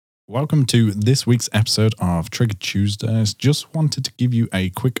Welcome to this week's episode of Trigger Tuesdays. Just wanted to give you a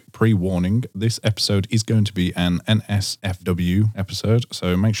quick pre-warning. This episode is going to be an NSFW episode,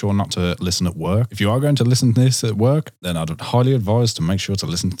 so make sure not to listen at work. If you are going to listen to this at work, then I'd highly advise to make sure to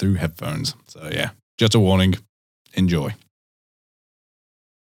listen through headphones. So yeah, just a warning. Enjoy.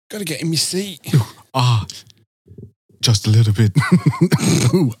 Gotta get in my seat. Just a little bit.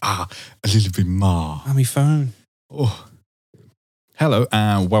 A little bit more. On my phone. Oh. Hello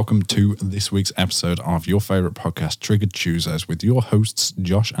and welcome to this week's episode of your favourite podcast, Triggered Tuesdays, with your hosts,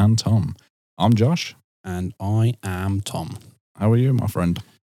 Josh and Tom. I'm Josh. And I am Tom. How are you, my friend?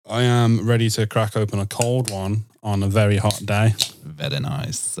 I am ready to crack open a cold one on a very hot day. Very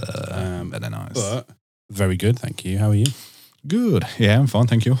nice. Very nice. But very good, thank you. How are you? Good. Yeah, I'm fine,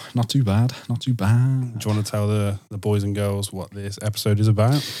 thank you. Not too bad. Not too bad. Do you want to tell the boys and girls what this episode is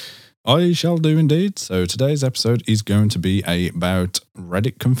about? I shall do indeed. So today's episode is going to be about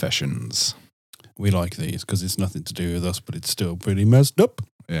Reddit confessions. We like these because it's nothing to do with us, but it's still pretty messed up.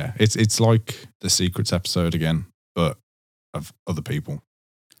 Yeah, it's like the Secrets episode again, but of other people.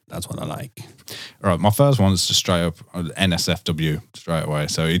 That's what I like. All right, my first one is just straight up NSFW straight away.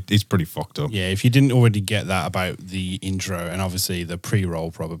 So it's pretty fucked up. Yeah, if you didn't already get that about the intro and obviously the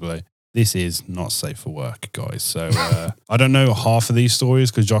pre-roll probably, this is not safe for work, guys. So I don't know half of these stories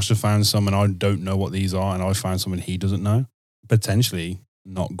because Josh has found some and I don't know what these are, and I found some and he doesn't know. Potentially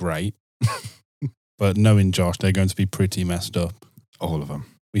not great. But knowing Josh, they're going to be pretty messed up. All of them.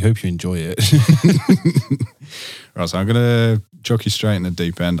 We hope you enjoy it. Right, so I'm going to chuck you straight in the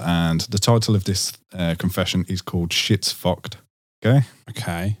deep end, and the title of this confession is called Shit's Fucked. Okay?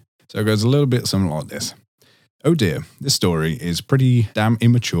 Okay. So it goes a little bit something like this. Oh dear, this story is pretty damn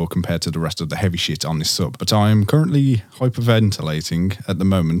immature compared to the rest of the heavy shit on this sub, but I'm currently hyperventilating at the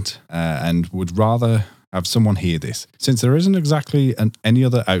moment and would rather have someone hear this, since there isn't exactly any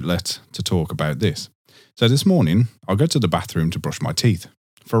other outlet to talk about this. So this morning, I'll go to the bathroom to brush my teeth.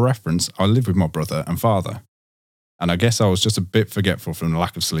 For reference, I live with my brother and father, and I guess I was just a bit forgetful from the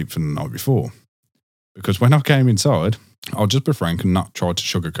lack of sleep from the night before. Because when I came inside, I'll just be frank and not try to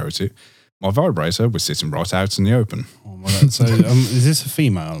sugarcoat it, my vibrator was sitting right out in the open. Oh my God. So is this a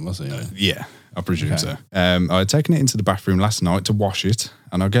female? Must it? Yeah, I presume Okay. so. I had taken it into the bathroom last night to wash it,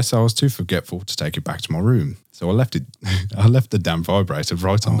 and I guess I was too forgetful to take it back to my room. So I left it. I left the damn vibrator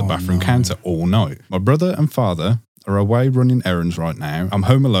right on the bathroom counter all night. My brother and father are away running errands right now. I'm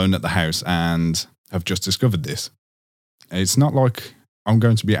home alone at the house and have just discovered this. It's not like I'm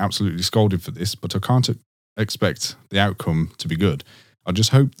going to be absolutely scolded for this, but I can't expect the outcome to be good. I just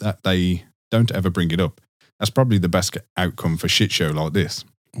hope that they don't ever bring it up. That's probably the best outcome for shit show like this.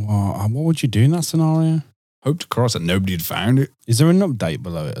 Well, what would you do in that scenario? Hope to cross that nobody had found it. Is there an update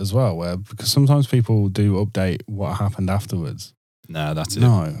below it as well? Because sometimes people do update what happened afterwards. No, that's it.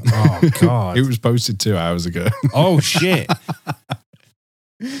 No. Oh, God. It was posted 2 hours ago. Oh, shit.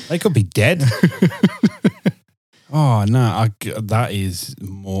 They could be dead. Oh, no. That is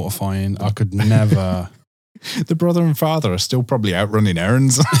mortifying. I could never. The brother and father are still probably out running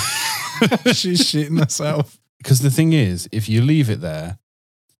errands. She's shitting herself. Because the thing is, if you leave it there,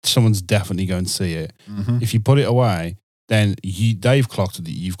 someone's definitely going to see it. Mm-hmm. If you put it away, then they've clocked it,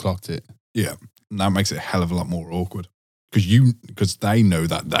 you've clocked it. Yeah, and that makes it a hell of a lot more awkward. Because they know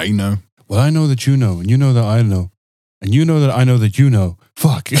that they know. Well, I know that you know, and you know that I know. And you know that I know that you know.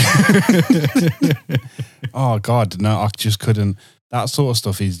 Fuck. Oh, God, no, I just couldn't. That sort of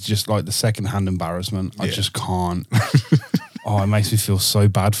stuff is just like the secondhand embarrassment. I just can't. Oh, it makes me feel so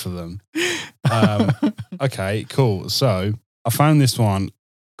bad for them. Okay, cool. So I found this one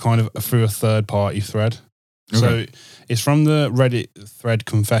kind of through a third-party thread. Okay. So it's from the Reddit thread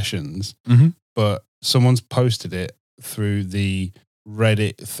Confessions, but someone's posted it through the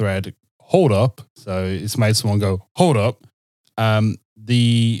Reddit thread Hold Up. So it's made someone go, hold up.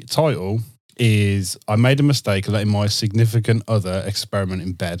 The title is, I made a mistake of letting my significant other experiment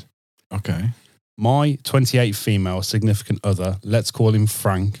in bed. Okay. My 28 female significant other, let's call him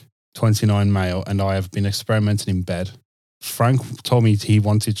Frank, 29 male, and I have been experimenting in bed. Frank told me he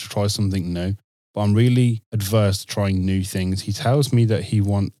wanted to try something new, but I'm really adverse to trying new things. He tells me that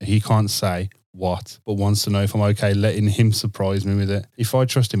he can't say what, but wants to know if I'm okay letting him surprise me with it. If I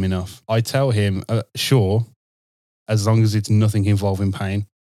trust him enough, I tell him, sure, as long as it's nothing involving pain.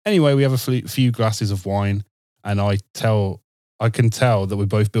 Anyway, we have a few glasses of wine, and I can tell that we're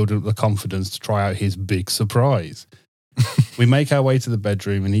both building up the confidence to try out his big surprise. We make our way to the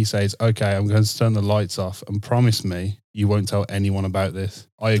bedroom, and he says, okay, I'm going to turn the lights off and promise me you won't tell anyone about this.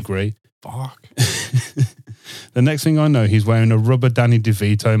 I agree. Fuck. The next thing I know, he's wearing a rubber Danny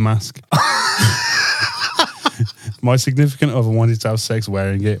DeVito mask. My significant other wanted to have sex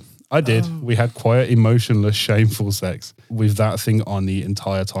wearing it. I did. Oh. We had quiet, emotionless, shameful sex with that thing on the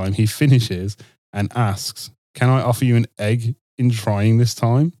entire time. He finishes and asks, "Can I offer you an egg in trying this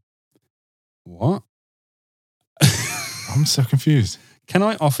time?" What? I'm so confused. Can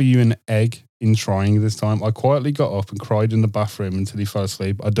I offer you an egg in trying this time? I quietly got up and cried in the bathroom until he fell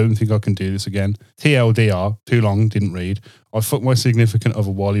asleep. I don't think I can do this again. TLDR, too long, didn't read. I fucked my significant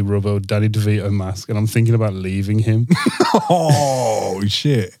other while he rubbed a Danny DeVito mask, and I'm thinking about leaving him. Oh,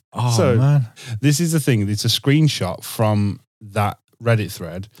 shit. Oh, So- man. This is the thing. It's a screenshot from that Reddit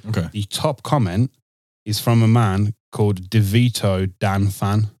thread. Okay. The top comment is from a man called DeVito Dan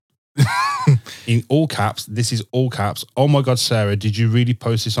Fan. In all caps, this is all caps. "Oh my God, Sarah, did you really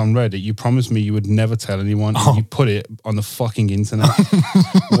post this on Reddit? You promised me you would never tell anyone. And you put it on the fucking internet.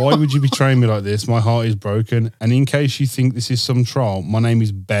 Why would you betray me like this? My heart is broken. And in case you think this is some troll, my name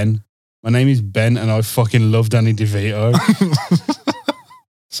is Ben. My name is Ben and I fucking love Danny DeVito."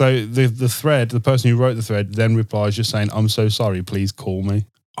 So the thread, the person who wrote the thread then replies just saying, "I'm so sorry, please call me."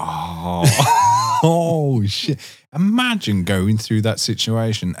 Oh, oh shit. Imagine going through that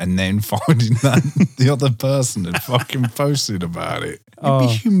situation and then finding that the other person had fucking posted about it.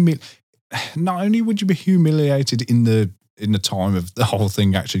 You'd be not only would you be humiliated in the time of the whole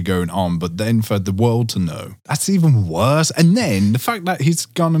thing actually going on, but then for the world to know, that's even worse. And then the fact that he's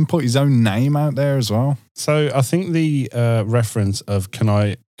gone and put his own name out there as well. So I think the reference of can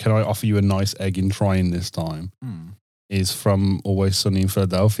I offer you a nice egg in trying this time is from Always Sunny in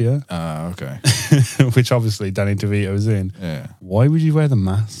Philadelphia, Okay. which obviously Danny DeVito's in. Yeah. Why would you wear the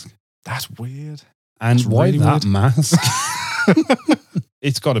mask? That's weird. And That's why really that weird. mask?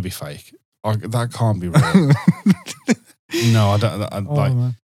 It's got to be fake. That can't be real. No, I don't.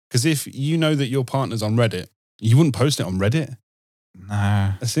 Man. Because if you know that your partner's on Reddit, you wouldn't post it on Reddit.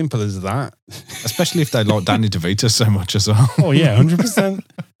 Nah. As simple as that. Especially if they like Danny DeVito so much as well. Oh yeah, 100%.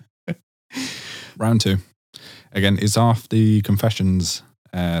 Round 2. Again, it's off the Confessions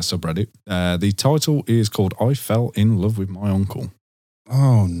subreddit. The title is called "I Fell in Love with My Uncle."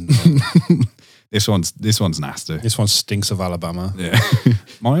 Oh no. This one's nasty. This one stinks of Alabama. Yeah.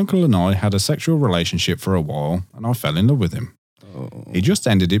 My uncle and I had a sexual relationship for a while and I fell in love with him. Oh. He just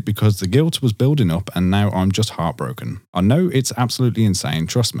ended it because the guilt was building up and now I'm just heartbroken. I know it's absolutely insane,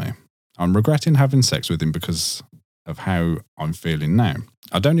 trust me. I'm regretting having sex with him because of how I'm feeling now.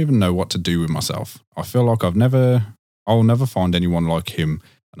 I don't even know what to do with myself. I feel like I'll never find anyone like him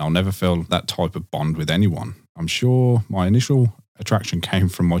and I'll never feel that type of bond with anyone. I'm sure my initial attraction came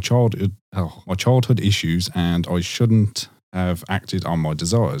from my childhood issues and I shouldn't have acted on my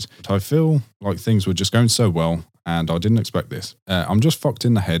desires. But I feel like things were just going so well and I didn't expect this. I'm just fucked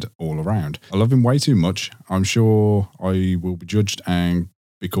in the head all around. I love him way too much. I'm sure I will be judged and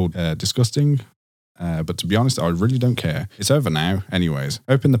be called disgusting. But to be honest, I really don't care. It's over now anyways.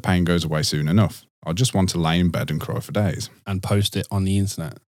 Hoping the pain goes away soon enough. I just want to lay in bed and cry for days. And post it on the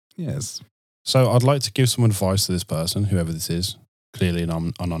internet. Yes. So I'd like to give some advice to this person, whoever this is, clearly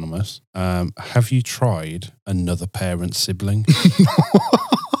anonymous. Have you tried another parent sibling?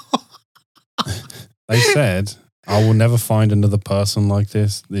 They said, "I will never find another person like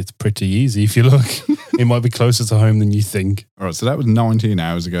this. It's pretty easy if you look. It might be closer to home than you think." All right, so that was 19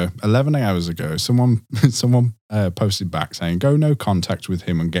 hours ago. 11 hours ago, someone posted back saying, "Go no contact with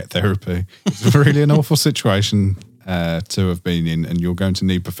him and get therapy. It's really an awful situation to have been in, and you're going to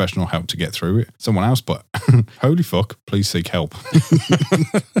need professional help to get through it." Someone else put, "Holy fuck, please seek help."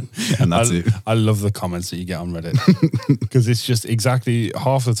 And that's it. I love the comments that you get on Reddit because it's just exactly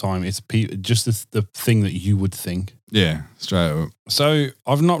half the time it's just the thing that you would think. Yeah, straight up. So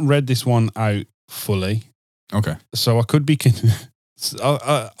I've not read this one out fully. Okay. So I could be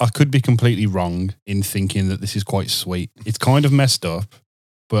I could be completely wrong in thinking that this is quite sweet. It's kind of messed up,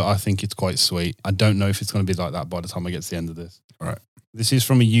 but I think it's quite sweet. I don't know if it's going to be like that by the time I get to the end of this. All right. This is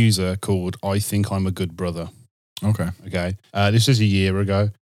from a user called I Think I'm a Good Brother. Okay. Okay. This was a year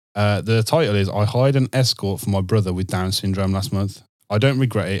ago. The title is I hired an escort for my brother with Down syndrome last month. I don't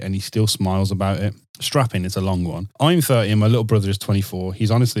regret it and he still smiles about it. Strapping, it's a long one. I'm 30 and my little brother is 24.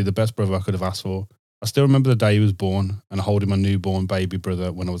 He's honestly the best brother I could have asked for. I still remember the day he was born and holding my newborn baby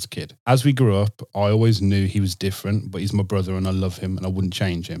brother when I was a kid. As we grew up, I always knew he was different, but he's my brother and I love him and I wouldn't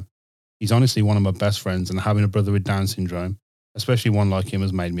change him. He's honestly one of my best friends and having a brother with Down syndrome, especially one like him,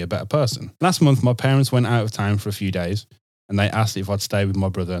 has made me a better person. Last month, my parents went out of town for a few days and they asked if I'd stay with my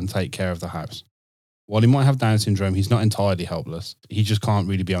brother and take care of the house. While he might have Down syndrome, he's not entirely helpless. He just can't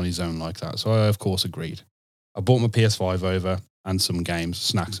really be on his own like that. So I, of course, agreed. I bought my PS5 over and some games,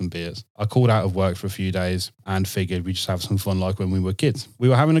 snacks and beers. I called out of work for a few days and figured we'd just have some fun like when we were kids. We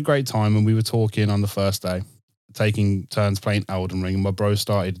were having a great time and we were talking on the first day. taking turns playing Elden Ring, and my bro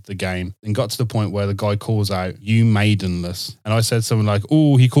started the game and got to the point where the guy calls out, "You maidenless." And I said something like,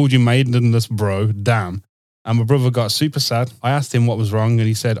 "Oh, he called you maidenless, bro. Damn." And my brother got super sad. I asked him what was wrong, and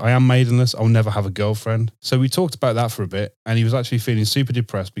he said, "I am maidenless. I'll never have a girlfriend." So we talked about that for a bit, and he was actually feeling super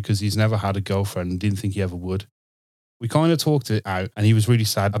depressed because he's never had a girlfriend and didn't think he ever would. We kind of talked it out, and he was really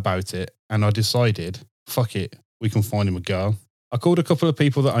sad about it. And I decided, fuck it, we can find him a girl. I called a couple of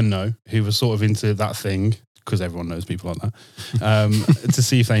people that I know who were sort of into that thing, because everyone knows people like that, to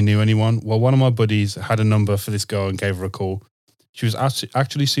see if they knew anyone. Well, one of my buddies had a number for this girl and gave her a call. She was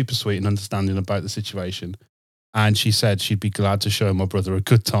actually super sweet and understanding about the situation. And she said she'd be glad to show my brother a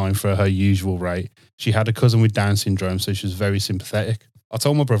good time for her usual rate. She had a cousin with Down syndrome, so she was very sympathetic. I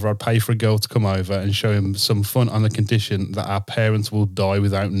told my brother I'd pay for a girl to come over and show him some fun on the condition that our parents will die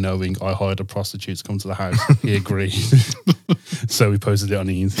without knowing I hired a prostitute to come to the house. He agreed. So we posted it on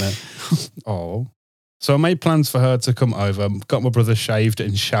the internet. Oh. So I made plans for her to come over, got my brother shaved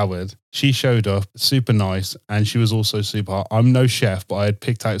and showered. She showed up, super nice, and she was also super hot. I'm no chef, but I had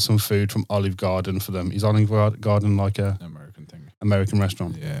picked out some food from Olive Garden for them. Is Olive Garden like a American thing? American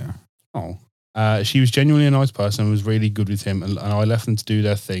restaurant? Yeah. Oh. She was genuinely a nice person and was really good with him, and I left them to do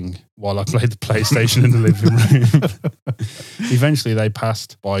their thing while I played the PlayStation in the living room. Eventually, they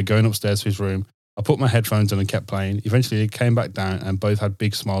passed by going upstairs to his room. I put my headphones on and kept playing. Eventually, they came back down and both had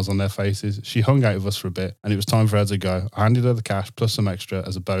big smiles on their faces. She hung out with us for a bit, and it was time for her to go. I handed her the cash plus some extra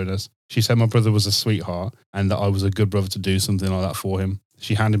as a bonus. She said my brother was a sweetheart and that I was a good brother to do something like that for him.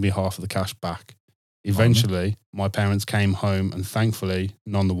 She handed me half of the cash back. Eventually, my parents came home and thankfully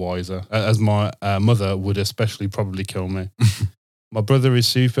none the wiser, as my mother would especially probably kill me. My brother is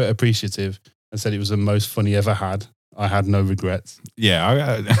super appreciative and said it was the most fun he ever had. I had no regrets.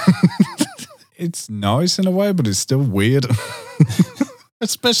 Yeah, it's nice in a way, but it's still weird.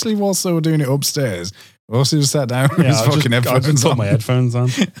 Especially whilst they were doing it upstairs. Whilst he was sat down with his fucking headphones on. I just put my headphones on.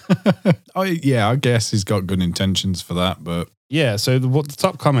 I guess he's got good intentions for that, but... Yeah, so what the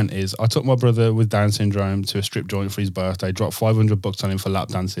top comment is, I took my brother with Down syndrome to a strip joint for his birthday, dropped $500 on him for lap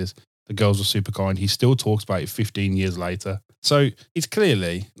dances. The girls were super kind. He still talks about it 15 years later. So it's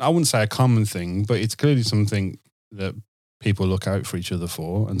clearly, I wouldn't say a common thing, but it's clearly something that people look out for each other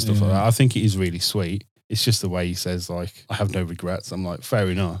for and stuff like that. I think it is really sweet. It's just the way he says, like, I have no regrets. I'm like, fair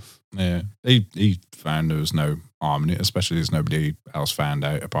enough. Yeah. He found there was no harm in it, especially as nobody else found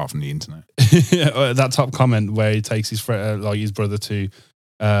out apart from the internet. That top comment where he takes his friend, like his brother to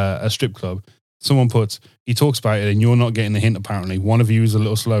a strip club. Someone puts, he talks about it and you're not getting the hint apparently. One of you is a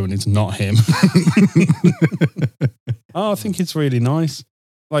little slow and it's not him. I think it's really nice.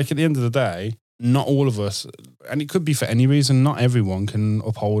 Like at the end of the day, not all of us, and it could be for any reason, not everyone can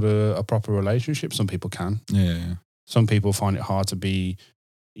uphold a proper relationship. Some people can. Yeah. Some people find it hard to be,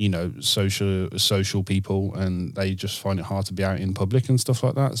 social people, and they just find it hard to be out in public and stuff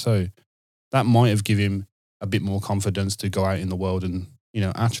like that. So that might have given him a bit more confidence to go out in the world and,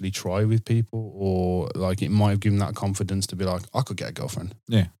 actually try with people, or like it might have given that confidence to be like, I could get a girlfriend.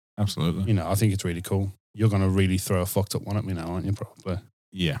 Yeah, absolutely. I think it's really cool. You're going to really throw a fucked up one at me now, aren't you? Probably.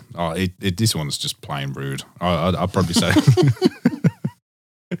 Yeah. This one's just plain rude. I'd probably say.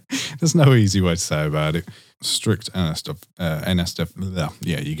 There's no easy way to say about it. Strict NSF.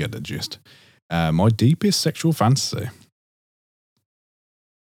 Yeah, you get the gist. My deepest sexual fantasy.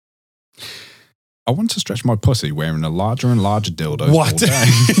 I want to stretch my pussy wearing a larger and larger dildo. What?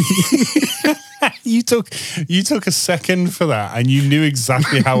 You took a second for that, and you knew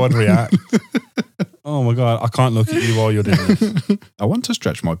exactly how I'd react. Oh my God, I can't look at you while you're doing this. I want to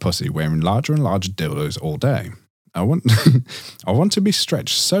stretch my pussy wearing larger and larger dildos all day. I want to be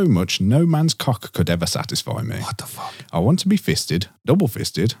stretched so much no man's cock could ever satisfy me. What the fuck? I want to be fisted, double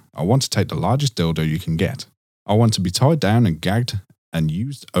fisted. I want to take the largest dildo you can get. I want to be tied down and gagged and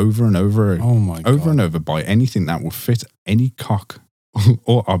used over and over, and over by anything that will fit any cock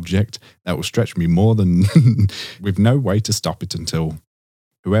or object that will stretch me more than with no way to stop it until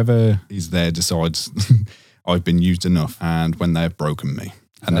whoever is there decides I've been used enough and when they've broken me.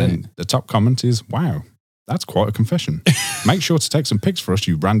 And then the top comment is, wow, that's quite a confession. Make sure to take some pics for us,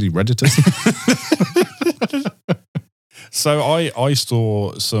 you randy Redditors. So I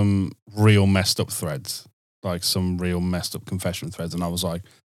saw some real messed up threads, like some real messed up confession threads, and I was like,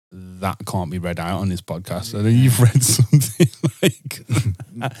 that can't be read out on this podcast. And then you've read something like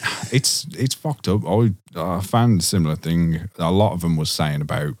it's fucked up. I found a similar thing. A lot of them was saying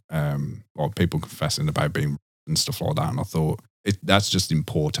about people confessing about being and stuff like that, and I thought that's just in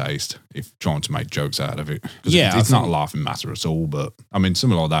poor taste if trying to make jokes out of it. Yeah, it's not a laughing matter at all. But I mean,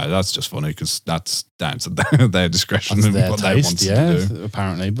 something like that's just funny because that's down to their discretion and their what taste, they want to do.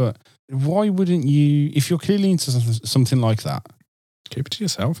 Apparently, but why wouldn't you, if you're clearly into something like that, Keep it to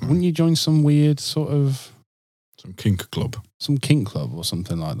yourself, man. wouldn't you join some weird sort of, Some kink club. some kink club or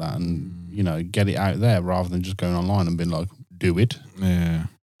something like that and, you know, get it out there rather than just going online and being like, do it. Yeah.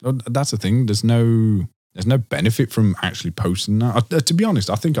 Well, that's the thing. There's no benefit from actually posting that. To be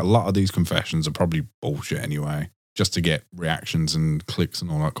honest, I think a lot of these confessions are probably bullshit anyway, just to get reactions and clicks and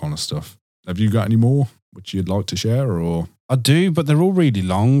all that kind of stuff. Have you got any more which you'd like to share, or? I do, but they're all really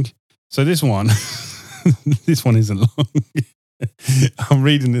long. So this one, this one isn't long. I'm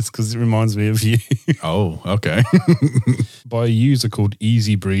reading this because it reminds me of you. Oh, okay. By a user called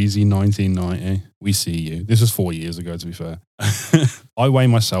Easy Breezy 1990. We see you. This was 4 years ago, to be fair. I weigh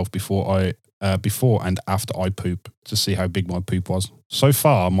myself before and after I poop to see how big my poop was. So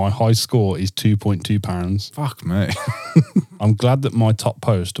far, my high score is 2.2 pounds. Fuck me. I'm glad that my top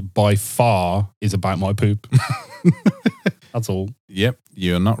post by far is about my poop. That's all. Yep,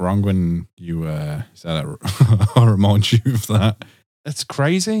 you're not wrong when you say that. I'll remind you of that. It's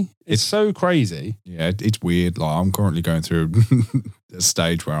crazy. It's so crazy. Yeah, it's weird. Like, I'm currently going through a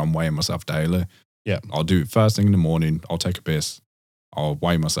stage where I'm weighing myself daily. Yeah. I'll do it first thing in the morning. I'll take a piss. I'll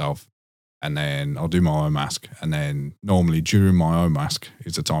weigh myself. And then I'll do my eye mask. And then normally during my eye mask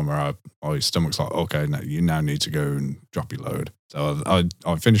is the time where my stomach's like, okay, now you now need to go and drop your load. So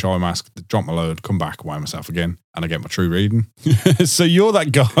I finish eye mask, drop my load, come back, weigh myself again, and I get my true reading. So you're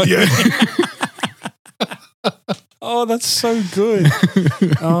that guy. Yeah. Oh, that's so good.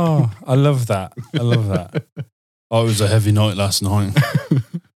 Oh, I love that. I love that. Oh, it was a heavy night last night.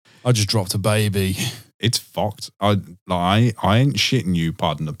 I just dropped a baby. It's fucked. I ain't shitting you,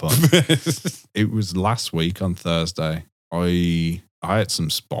 pardon the pun. It was last week on Thursday. I had some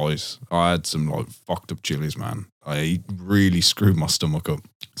spice. I had some like fucked up chilies, man. I really screwed my stomach up.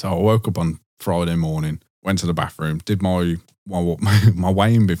 So I woke up on Friday morning, went to the bathroom, did my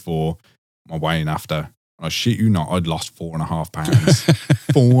weighing before, my weighing after. I shit you not, I'd lost 4.5 pounds.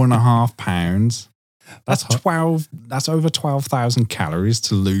 4.5 pounds. That's 12. That's over 12,000 calories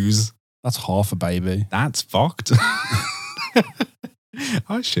to lose. That's half a baby. That's fucked.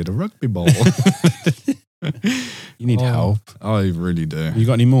 I shit a rugby ball. You need help. I really do. You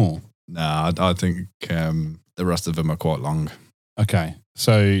got any more? Nah, I think the rest of them are quite long. Okay.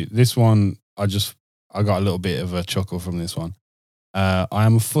 So this one, I got a little bit of a chuckle from this one. I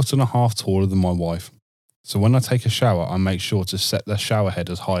am 1.5 foot taller than my wife. So when I take a shower, I make sure to set the shower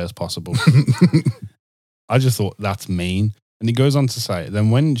head as high as possible. I just thought that's mean. And he goes on to say,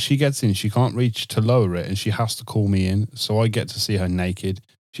 then when she gets in, she can't reach to lower it and she has to call me in. So I get to see her naked.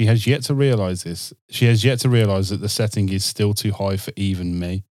 She has yet to realize this. She has yet to realize that the setting is still too high for even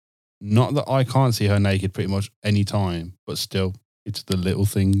me. Not that I can't see her naked pretty much any time, but still, it's the little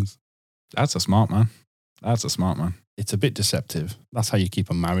things. That's a smart man. That's a smart man. It's a bit deceptive. That's how you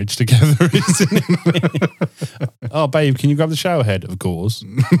keep a marriage together, isn't it? Oh, babe, can you grab the shower head? Of course.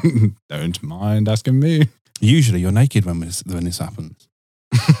 Don't mind asking me. Usually you're naked when this happens.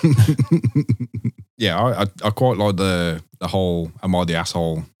 Yeah, I quite like the whole am I the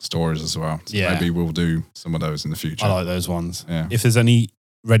asshole stories as well. So Yeah. maybe we'll do some of those in the future. I like those ones. Yeah. If there's any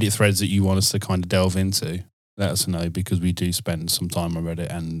Reddit threads that you want us to kind of delve into, let us know because we do spend some time on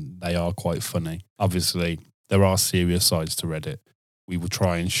Reddit and they are quite funny. Obviously, there are serious sides to Reddit. We will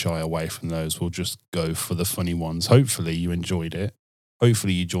try and shy away from those. We'll just go for the funny ones. Hopefully you enjoyed it.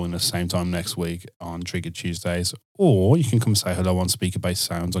 Hopefully you join us same time next week on Triggered Tuesdays, or you can come say hello on Speaker-Based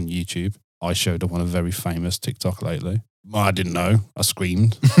Sounds on YouTube. I showed up on a very famous TikTok lately. Well, I didn't know. I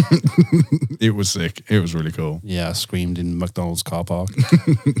screamed. It was sick. It was really cool. Yeah, I screamed in McDonald's car park.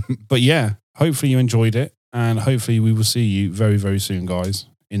 But yeah, hopefully you enjoyed it, and hopefully we will see you very, very soon, guys,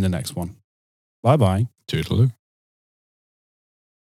 in the next one. Bye-bye. Toodaloo.